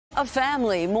A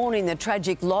family mourning the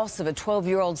tragic loss of a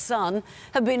 12-year-old son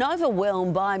have been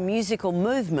overwhelmed by a musical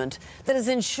movement that is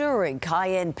ensuring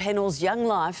Kyan Pennell's young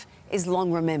life is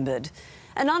long remembered.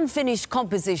 An unfinished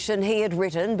composition he had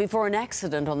written before an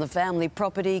accident on the family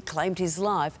property claimed his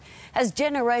life has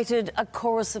generated a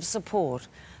chorus of support,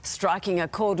 striking a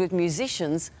chord with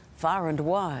musicians far and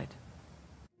wide.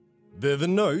 They're the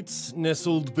notes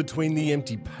nestled between the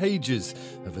empty pages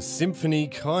of a symphony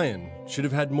Kyan should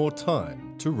have had more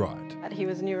time to write. He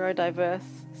was neurodiverse,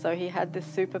 so he had this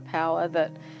superpower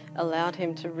that allowed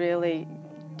him to really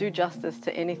do justice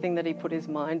to anything that he put his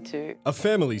mind to. A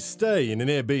family stay in an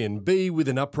Airbnb with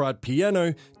an upright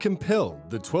piano compelled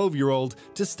the 12-year-old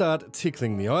to start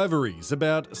tickling the ivories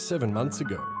about 7 months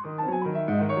ago.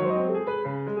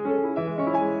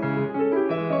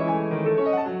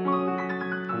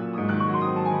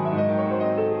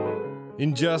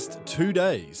 In just 2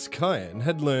 days, Kyan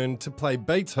had learned to play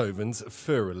Beethoven's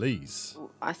Fur Elise.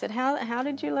 I said, how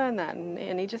did you learn that?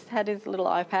 And he just had his little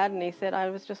iPad and he said,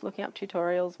 I was just looking up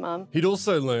tutorials, Mum. He'd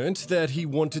also learnt that he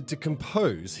wanted to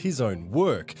compose his own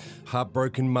work.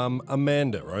 Heartbroken mum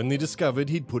Amanda only discovered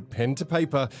he'd put pen to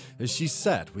paper as she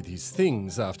sat with his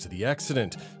things after the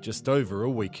accident just over a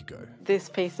week ago. This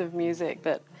piece of music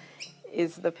that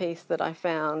is the piece that I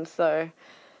found, so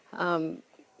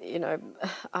you know,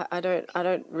 I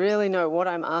don't really know what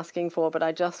I'm asking for, but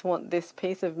I just want this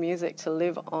piece of music to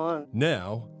live on.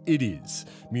 Now it is.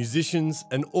 Musicians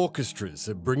and orchestras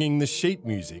are bringing the sheet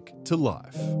music to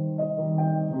life.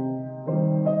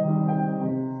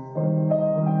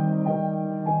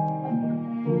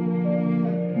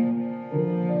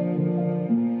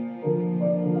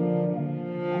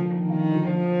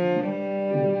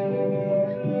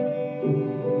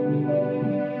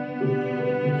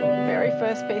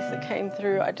 First piece that came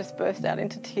through, I just burst out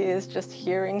into tears just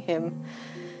hearing him.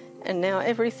 And now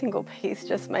every single piece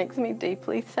just makes me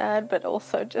deeply sad, but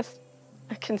also just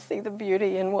I can see the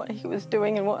beauty in what he was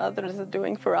doing and what others are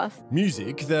doing for us.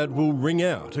 Music that will ring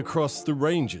out across the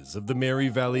ranges of the Mary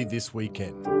Valley this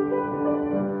weekend.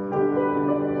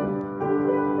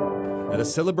 At a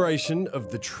celebration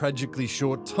of the tragically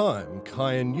short time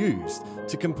Kyan used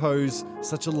to compose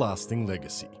such a lasting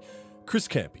legacy. Chris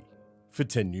Campy for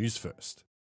 10 News First.